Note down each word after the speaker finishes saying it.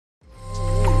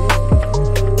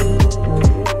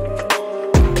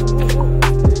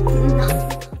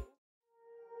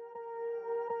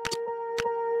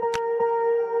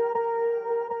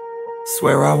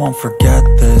Swear I won't forget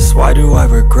this, why do I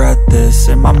regret this?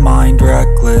 In my mind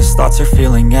reckless, thoughts are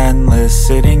feeling endless.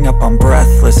 Sitting up I'm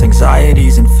breathless,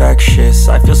 anxiety's infectious.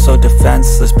 I feel so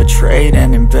defenseless, betrayed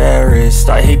and embarrassed.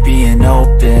 I hate being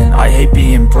open, I hate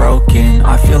being broken.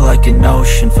 I feel like an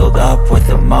ocean filled up with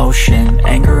emotion.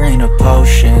 Anger ain't a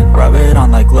potion, rub it on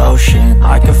like lotion.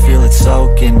 I can feel it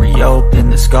soaking,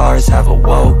 reopen, the scars have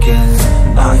awoken.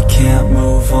 I can't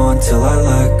move on till I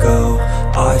let go.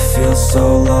 I feel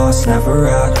so lost, never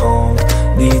at home.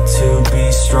 Need to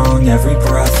be strong, every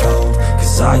breath hold.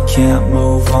 Cause I can't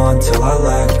move on till I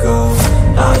let go.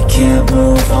 I can't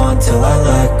move on till I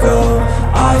let go.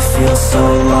 I feel so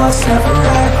lost, never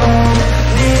at home.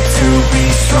 Need to be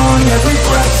strong, every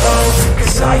breath hold.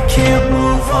 Cause I can't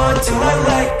move on till I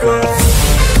let go.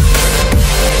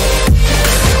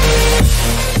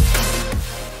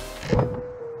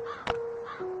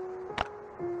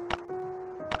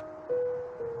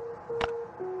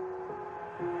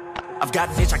 I've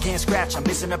got an itch I can't scratch, I'm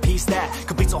missing a piece that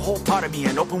completes a whole part of me,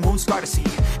 an open wound scar to see.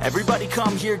 Everybody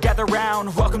come here, gather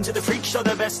round, welcome to the freak show,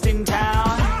 the best in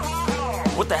town.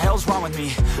 What the hell's wrong with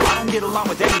me? I don't get along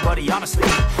with anybody, honestly.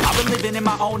 I've been living in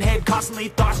my own head, constantly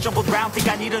thoughts jumbled around, think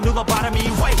I need a new lobotomy.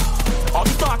 Wait, all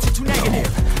these thoughts are too negative.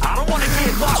 I don't wanna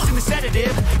get lost in the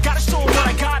sedative. Gotta show 'em what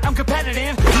I got, I'm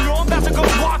competitive. You know I'm about to go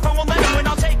off, I won't let 'em win,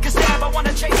 I'll take a stab. I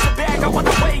wanna chase the bag, I want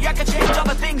the way I can change all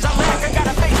the things I lack. I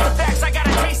gotta face the facts, I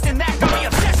gotta taste in that. Got me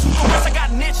obsessed with the rest, I got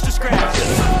an itch to scratch.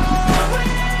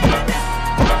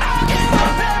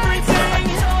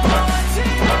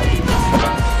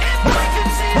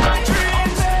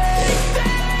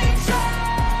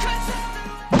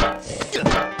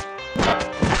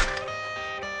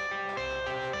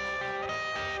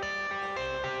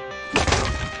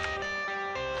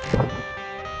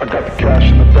 I got the cash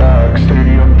in the bag,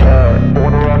 stadium packed.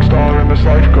 Born a rock star in this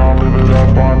life, gon' live it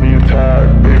up on the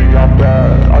attack. Baby, I'm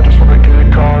bad, I just wanna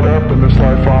get caught up in this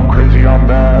life. I'm crazy, I'm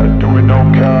mad, doing no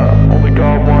cap. Only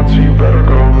God wants, so you better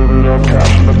go live it up.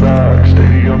 Cash in the bag,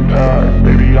 stadium packed.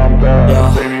 Baby, I'm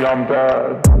bad, baby, I'm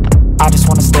bad. I just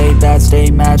wanna stay bad, stay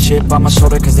mad. Chip on my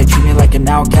shoulder cause they treat me like an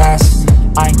outcast.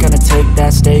 I ain't gonna take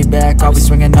that, stay back. I'll be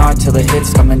swinging hard till the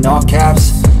hits come in all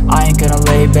caps. I ain't gonna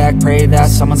lay back, pray that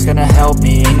someone's gonna help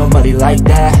me. Ain't nobody like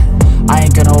that. I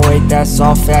ain't gonna wait, that's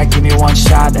all fact. Give me one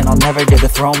shot and I'll never get the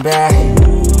throne back.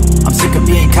 I'm sick of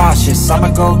being cautious,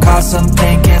 I'ma go cause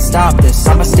something, can't stop this.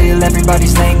 I'ma steal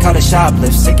everybody's lane, call it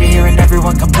shoplift. Sick of hearing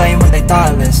everyone complain when they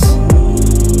thoughtless.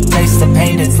 Taste the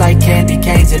pain, it's like candy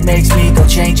canes. It makes me go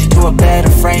change into a better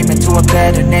frame, into a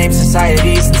better name.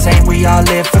 Society's insane, we all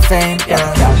live for fame,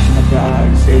 yeah. Cash in the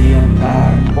bag, stadium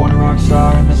packed. Born a rock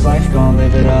star in this life, gon'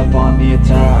 live it up on the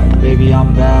attack. Baby,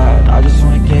 I'm bad, I just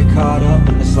wanna get caught up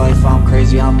in this life. I'm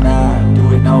crazy, I'm mad,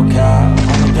 do it no cap.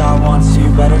 Only God wants, so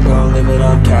you better go live it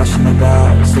up. Cash in the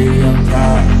bag, stadium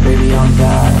packed. Baby, I'm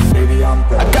bad.